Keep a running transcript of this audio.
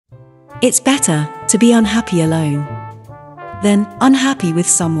It's better to be unhappy alone than unhappy with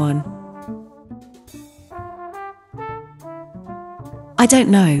someone. I don't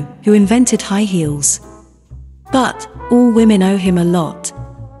know who invented high heels, but all women owe him a lot.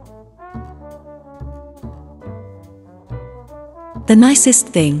 The nicest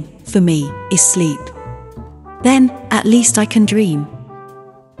thing for me is sleep. Then, at least I can dream.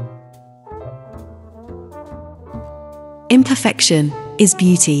 Imperfection is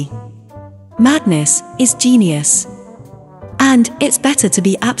beauty. Madness is genius. And it's better to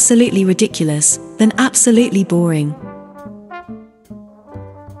be absolutely ridiculous than absolutely boring.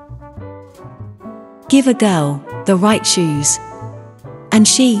 Give a girl the right shoes, and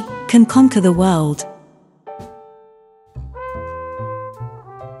she can conquer the world.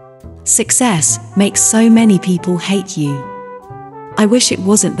 Success makes so many people hate you. I wish it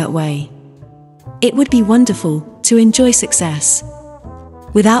wasn't that way. It would be wonderful to enjoy success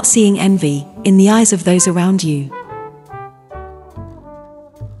without seeing envy in the eyes of those around you.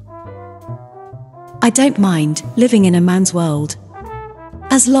 I don't mind living in a man's world,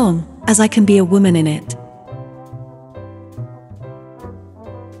 as long as I can be a woman in it.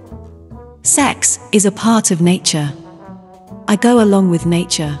 Sex is a part of nature. I go along with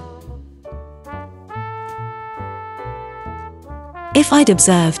nature. If I'd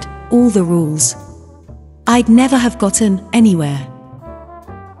observed all the rules, I'd never have gotten anywhere.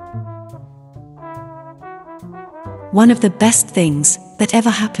 One of the best things that ever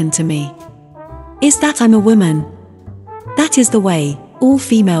happened to me is that I'm a woman. That is the way all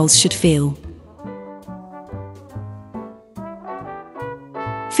females should feel.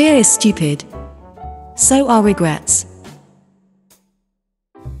 Fear is stupid. So are regrets.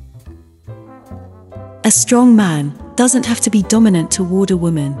 A strong man doesn't have to be dominant toward a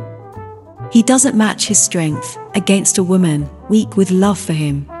woman. He doesn't match his strength against a woman weak with love for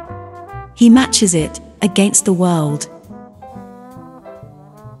him. He matches it against the world.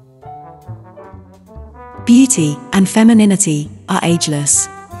 Beauty and femininity are ageless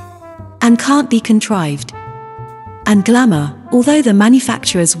and can't be contrived. And glamour, although the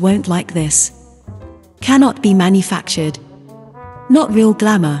manufacturers won't like this, cannot be manufactured. Not real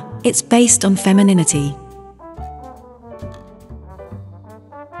glamour, it's based on femininity.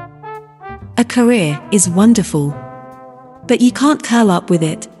 A career is wonderful, but you can't curl up with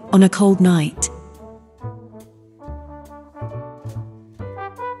it on a cold night.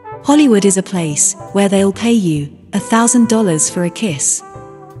 Hollywood is a place where they'll pay you $1,000 for a kiss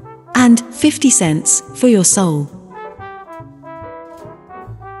and 50 cents for your soul.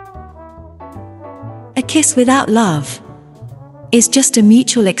 A kiss without love is just a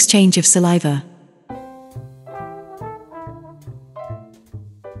mutual exchange of saliva.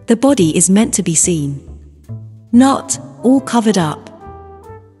 The body is meant to be seen, not all covered up.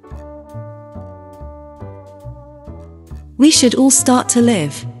 We should all start to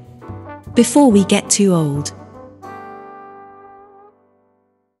live before we get too old.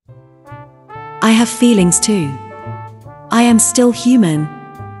 I have feelings too. I am still human.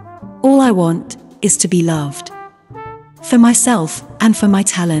 All I want is to be loved, for myself and for my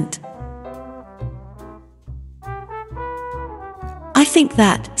talent. I think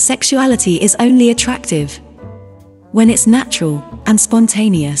that sexuality is only attractive when it's natural and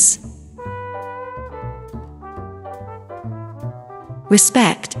spontaneous.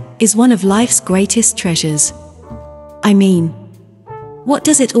 Respect is one of life's greatest treasures. I mean, what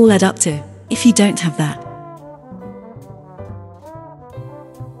does it all add up to if you don't have that?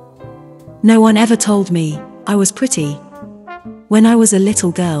 No one ever told me I was pretty when I was a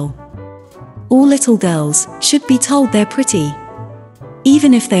little girl. All little girls should be told they're pretty,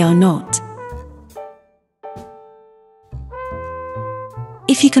 even if they are not.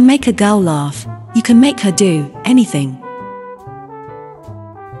 If you can make a girl laugh, you can make her do anything.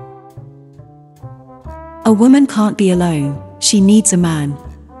 A woman can't be alone, she needs a man.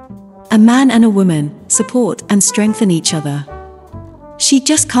 A man and a woman support and strengthen each other. She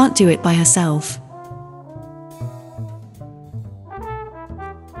just can't do it by herself.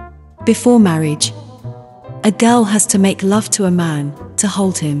 Before marriage, a girl has to make love to a man to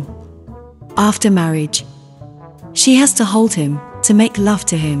hold him. After marriage, she has to hold him to make love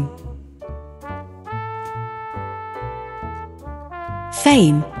to him.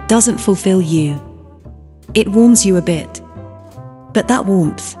 Fame doesn't fulfill you. It warms you a bit, but that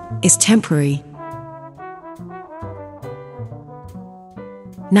warmth is temporary.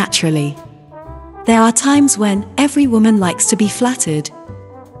 Naturally, there are times when every woman likes to be flattered,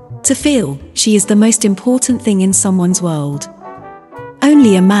 to feel she is the most important thing in someone's world.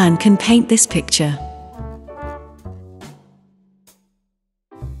 Only a man can paint this picture.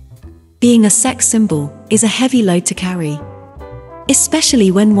 Being a sex symbol is a heavy load to carry, especially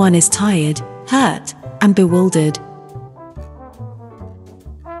when one is tired, hurt, and bewildered.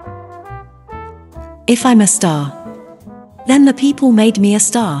 If I'm a star, then the people made me a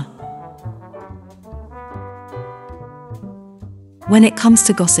star. When it comes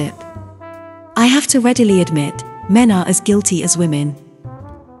to gossip, I have to readily admit, men are as guilty as women.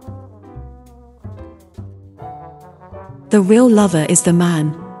 The real lover is the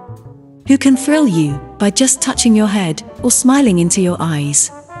man who can thrill you by just touching your head or smiling into your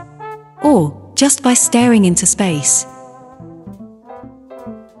eyes, or just by staring into space.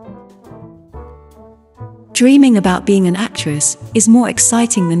 Dreaming about being an actress is more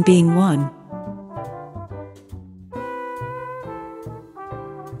exciting than being one.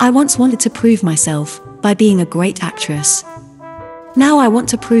 I once wanted to prove myself by being a great actress. Now I want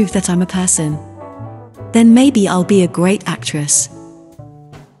to prove that I'm a person. Then maybe I'll be a great actress.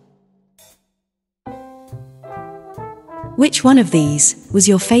 Which one of these was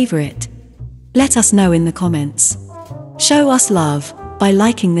your favorite? Let us know in the comments. Show us love by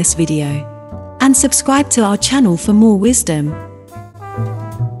liking this video and subscribe to our channel for more wisdom.